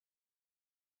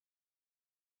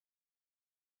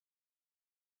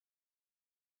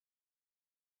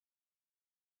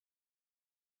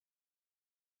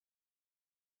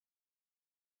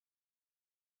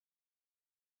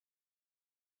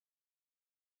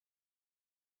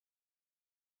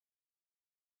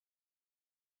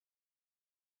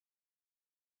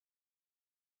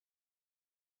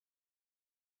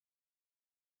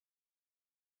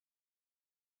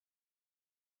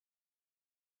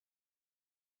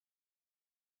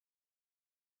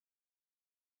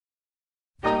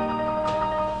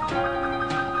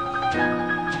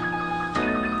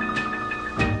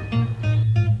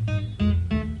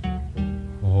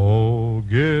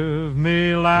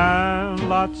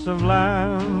plots of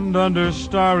land under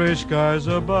starry skies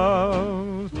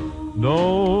above.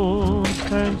 Don't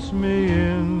fence me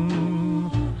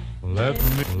in. Let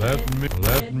me.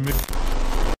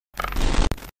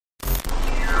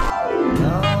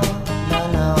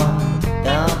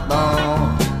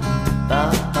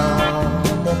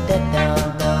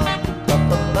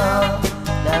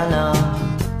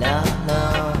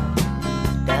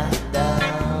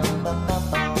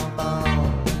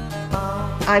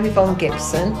 I'm Yvonne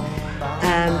Gibson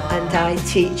and I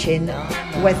teach in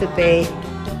Wetherby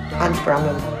and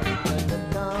Bramham.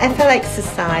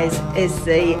 FLexercise is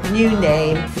the new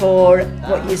name for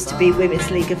what used to be Women's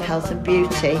League of Health and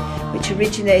Beauty, which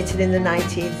originated in the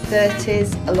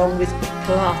 1930s along with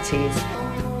Pilates.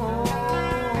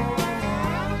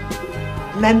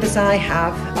 Members I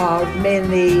have are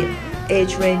mainly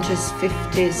age ranges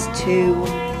 50s to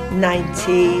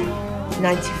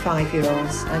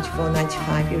 95-year-olds, 94,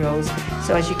 95-year-olds.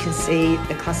 So as you can see,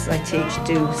 the classes I teach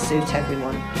do suit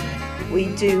everyone.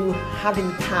 We do have in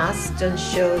the past done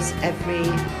shows every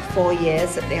 4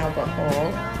 years at the Albert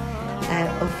Hall.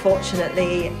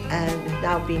 Unfortunately, we've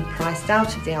now been priced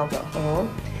out of the Albert Hall.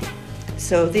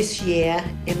 So this year,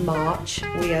 in March,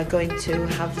 we are going to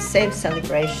have the same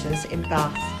celebrations in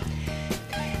Bath.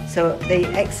 So the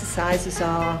exercises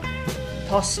are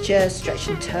posture, stretch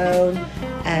and tone,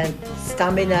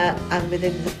 stamina, and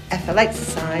within the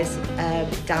FLexercise,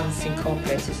 dance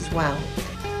incorporated as well.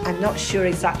 I'm not sure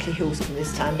exactly who's come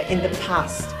this time, but in the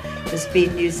past there's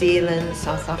been New Zealand,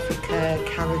 South Africa,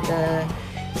 Canada,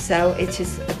 so it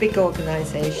is a big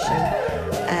organisation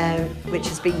which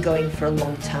has been going for a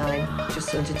long time,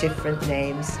 just under different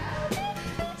names.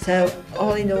 So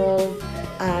all in all,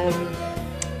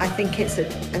 I think it's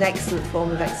an excellent form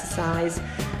of exercise.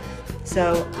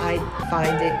 So I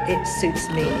find it suits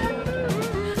me.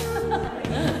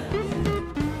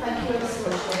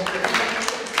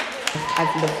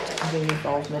 I've loved having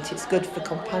involvement. It's good for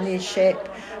companionship,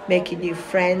 making new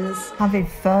friends, having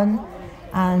fun,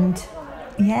 and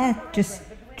yeah, just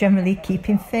generally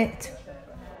keeping fit.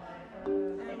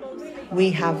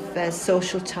 We have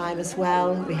social time as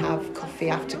well. We have coffee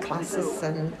after classes,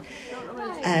 and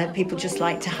people just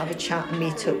like to have a chat and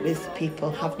meet up with people,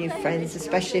 have new friends,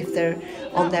 especially if they're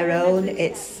on their own.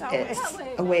 It's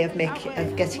a way of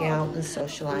getting out and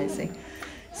socialising.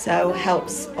 So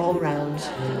helps all round.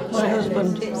 My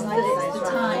husband, he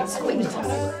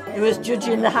was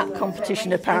judging the hat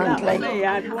competition apparently.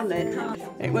 I'd won it.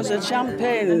 It was a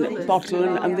champagne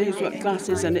bottle and these were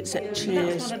glasses and it said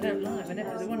cheers.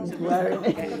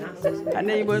 And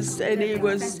he was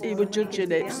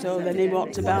judging it, so then he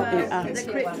walked about in hat.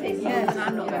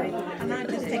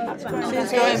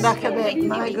 She's going back a bit,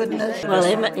 my goodness. Well,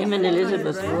 him and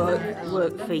Elizabeth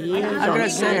worked for years. I'm going to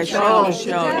say a short,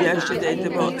 yeah, she did.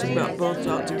 They both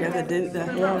talked together, didn't they?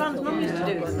 Yeah.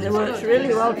 They worked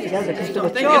really well together because they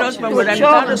were your husband would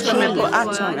embarrass when they put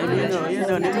hats on him, you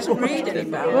know, and he just reading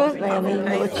about. Weren't they? I mean,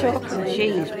 they were chalk and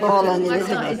cheese, Paul and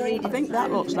Elizabeth. I think that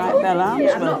looks like Belle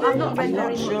Armswell. I'm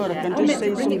not sure. I can just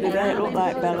see somebody there. It looked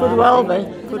like Belle Could well be.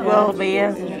 Could well be,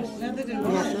 yeah.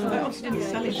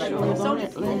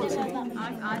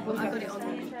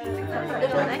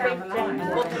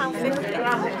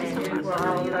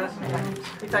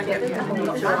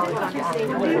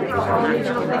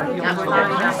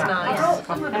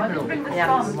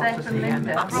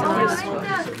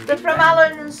 They're from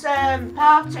Alan's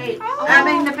party. I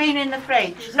mean, they've been in the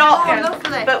fridge. Not,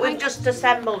 but we've just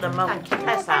assembled them up.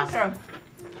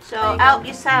 So help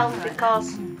yourself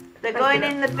because they're going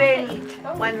in the bin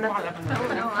when the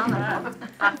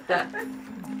after.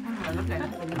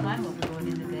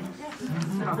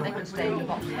 They could stay in the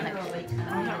box for next week.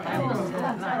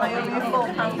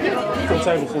 Full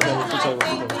table. You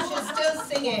should still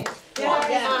sing it.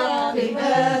 Happy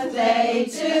birthday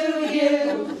to you.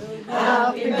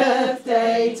 Happy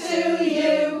birthday to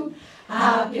you.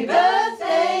 Happy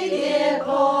birthday, dear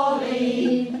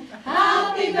Pauline.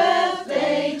 Happy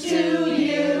birthday to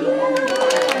you.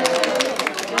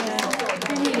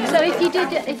 So if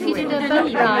you did a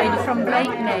boat ride from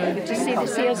Blakeney to see the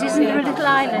seals, isn't there a little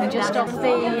island just off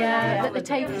that they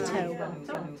take you to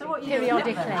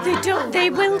periodically? They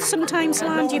will sometimes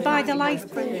land you by the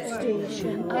lifeboat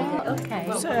station. Oh,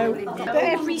 okay. So, but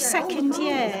every second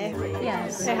year,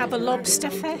 yes, they have a lobster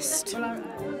fest.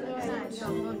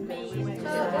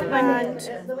 And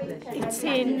it's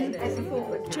in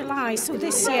July, so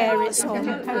this year it's on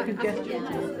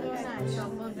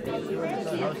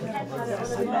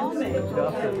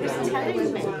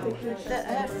telling me that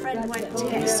her friend went to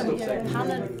get some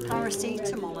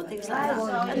paracetamol and things like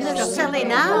that, and they're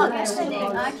selling out.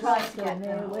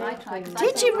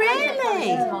 Did you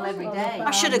really?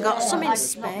 I should have got some in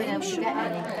Spain.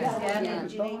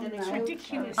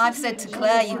 I've said to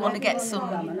Claire, you want to get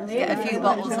a few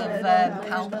bottles of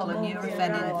Calpol and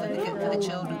Nurofen in for the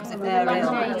children, because if they're ill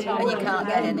and you can't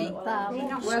get any.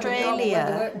 In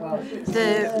Australia,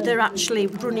 they're actually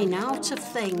running out of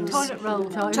things. Toilet roll.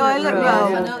 Toilet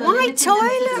roll. Why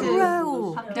toilet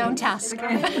roll? Don't ask.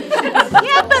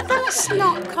 Yeah, but that's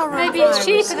not correct. Maybe it's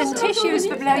cheaper than tissues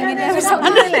for blowing your nose or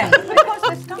something.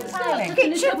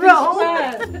 Kitchen roll.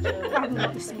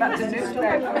 Back to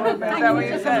newspaper. Is that what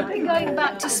you said? We're going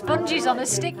back to sponges on a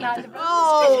stick like the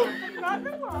Oh.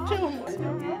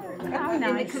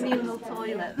 in the communal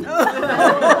toilet.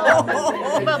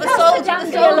 Well, the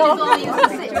soldiers all used to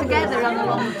sit together on the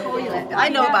long toilet. I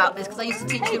know about this because I used to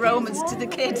teach the Romans to the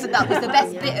kids, and that was the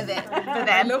best bit of it for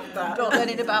them. Not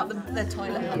learning about the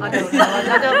toilet. I don't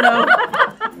know.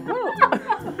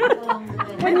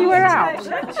 When you were out?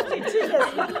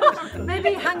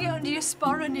 Maybe hang it under your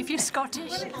sporran if you're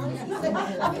Scottish.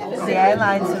 The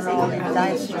airlines are all in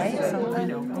dire straits, aren't they?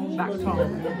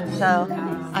 So,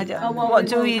 I don't. What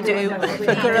do you do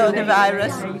for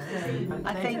coronavirus?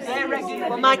 I think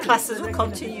well, my classes will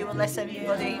continue unless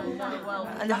everybody,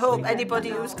 and I hope anybody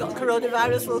who's got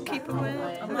coronavirus will keep away.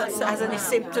 That has any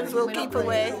symptoms will keep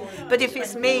away. But if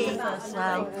it's me,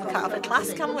 well, we can't have a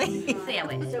class, can we?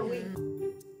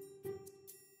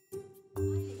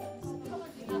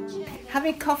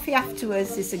 Having coffee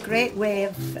afterwards is a great way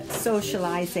of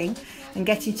socialising and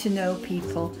getting to know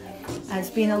people. There's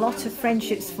been a lot of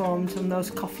friendships formed on those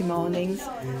coffee mornings.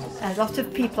 A lot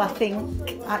of people, I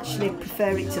think, actually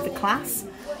prefer it to the class,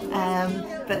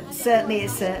 but certainly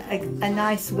it's a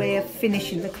nice way of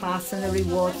finishing the class and a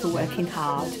reward for working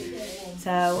hard.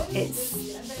 So it's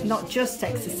not just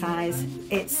exercise,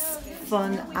 it's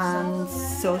fun and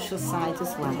social side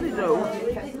as well.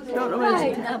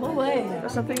 Right, I'm away.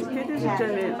 Because I think kiddies are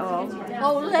doing it all.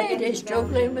 Old lady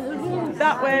struggling with the roof.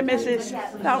 That way, missus.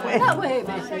 That way. That way,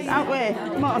 missus. That way.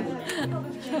 Come on.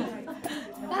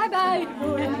 Bye-bye.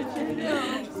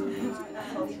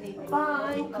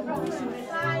 Bye.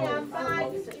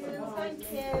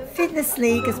 Fitness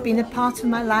League has been a part of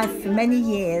my life for many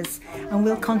years and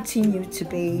will continue to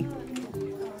be.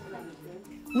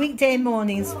 Weekday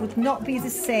mornings would not be the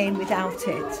same without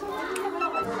it.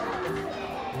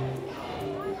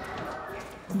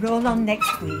 Roll on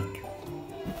next week.